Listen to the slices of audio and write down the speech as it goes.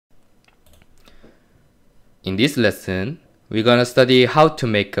In this lesson, we're gonna study how to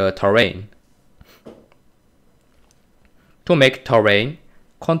make a terrain. To make terrain,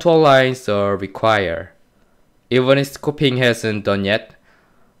 contour lines are required. Even if scoping hasn't done yet,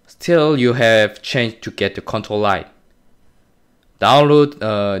 still you have chance to get the contour line. Download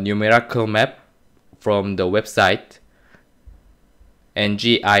a numerical map from the website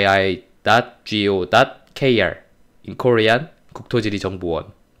ngii.go.kr in Korean,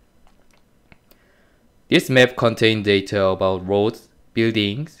 국토지리정보원. This map contains data about roads,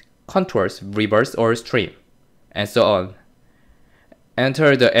 buildings, contours, rivers or stream, and so on.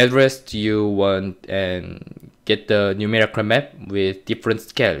 Enter the address you want and get the numerical map with different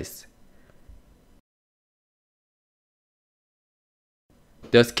scales.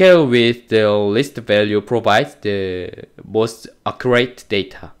 The scale with the least value provides the most accurate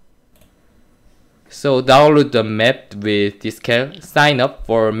data. So download the map with this scale, sign up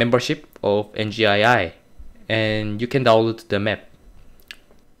for membership of NGII, and you can download the map.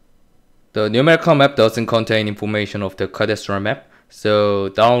 The numerical map doesn't contain information of the cadastral map, so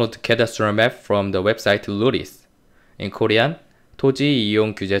download the cadastral map from the website Rpaec, in Korean, 토지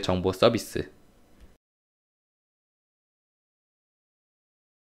이용 규제 정보 서비스.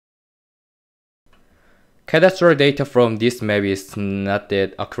 Cadastral data from this map is not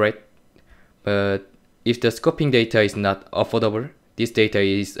that accurate, but if the scoping data is not affordable, this data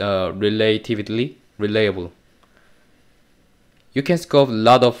is relatively reliable. You can scope a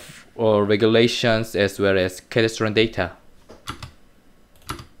lot of regulations as well as cadastral data.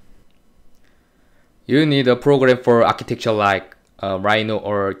 You need a program for architecture like Rhino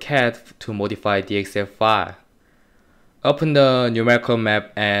or CAD to modify the Excel file. Open the numerical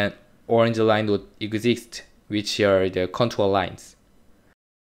map and orange line would exist, which are the contour lines.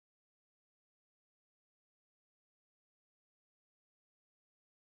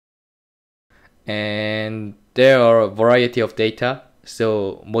 And there are a variety of data,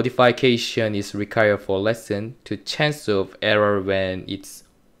 so modification is required for lesson to chance of error when it's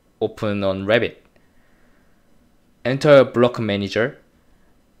open on Revit. Enter block manager,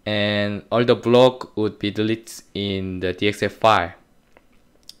 and all the block would be deleted in the DXF file.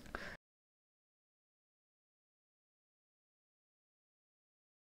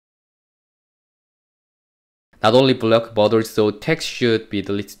 Not only block, but also text should be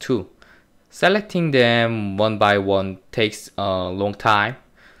deleted too. Selecting them one by one takes a long time,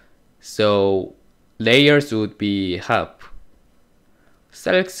 so layers would be help.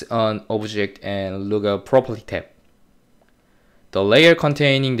 Select an object and look at property tab. The layer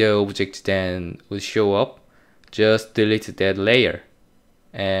containing the object then will show up. Just delete that layer,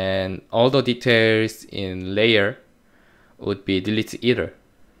 and all the details in layer would be deleted either.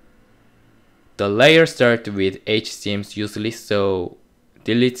 The layer start with H seems useless, so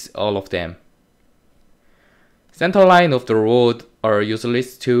delete all of them. Center line of the road are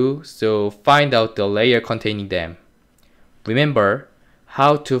useless too, so find out the layer containing them. Remember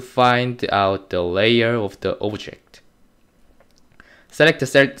how to find out the layer of the object. Select the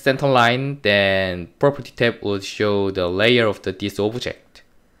center line, then property tab will show the layer of this object.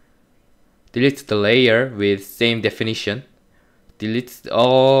 Delete the layer with same definition. Delete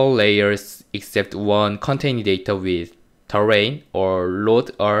all layers except one containing data with terrain or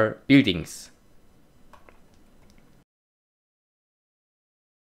road or buildings.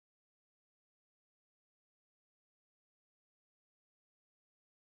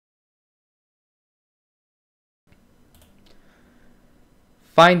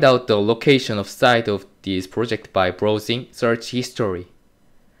 Find out the location of site of this project by browsing search history.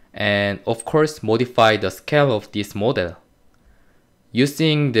 And of course, modify the scale of this model.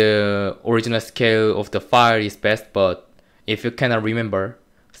 Using the original scale of the file is best, but if you cannot remember,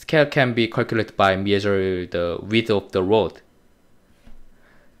 scale can be calculated by measure the width of the road.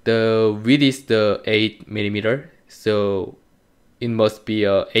 The width is the 8 mm, so it must be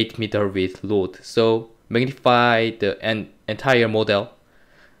a 8 meter width road. So magnify the entire model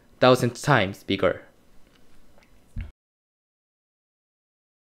 1,000 times bigger.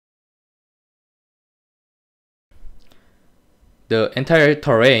 The entire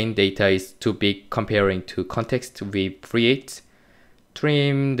terrain data is too big comparing to context we create.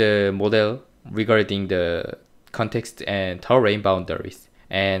 Trim the model regarding the context and terrain boundaries,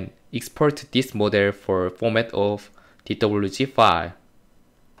 and export this model for format of DWG file.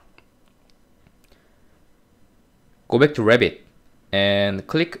 Go back to Revit and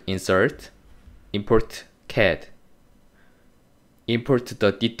click Insert, Import CAD. Import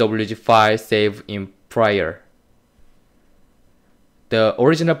the DWG file saved in prior. The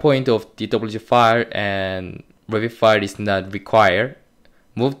original point of DWG file and Revit file is not required,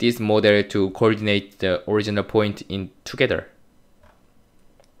 Move this model to coordinate the original point in together.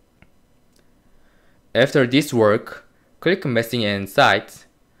 After this work, click Massing and Size,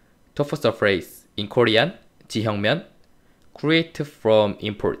 Topo Surface in Korean, 지형면, Create from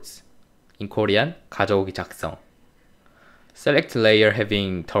Imports in Korean, 가져오기 작성. Select layer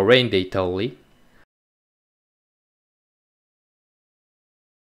having terrain data only.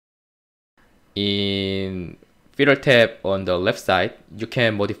 In Filter tab on the left side, you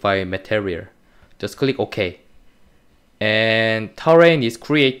can modify material. Just click OK. And terrain is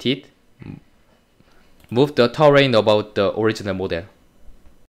created. Move the terrain above the original model.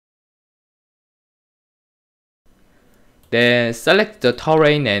 Then select the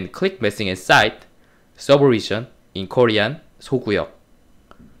terrain and click Massing and Size, Subregion in Korean, 소구역.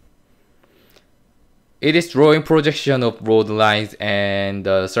 It is drawing projection of road lines and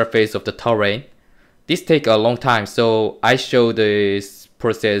the surface of the terrain. This takes a long time, so I show this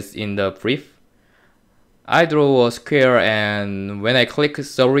process in the brief. I draw a square, and when I click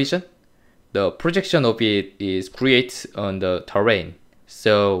subregion, the projection of it is created on the terrain.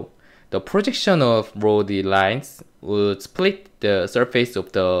 So the projection of road lines would split the surface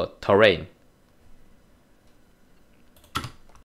of the terrain.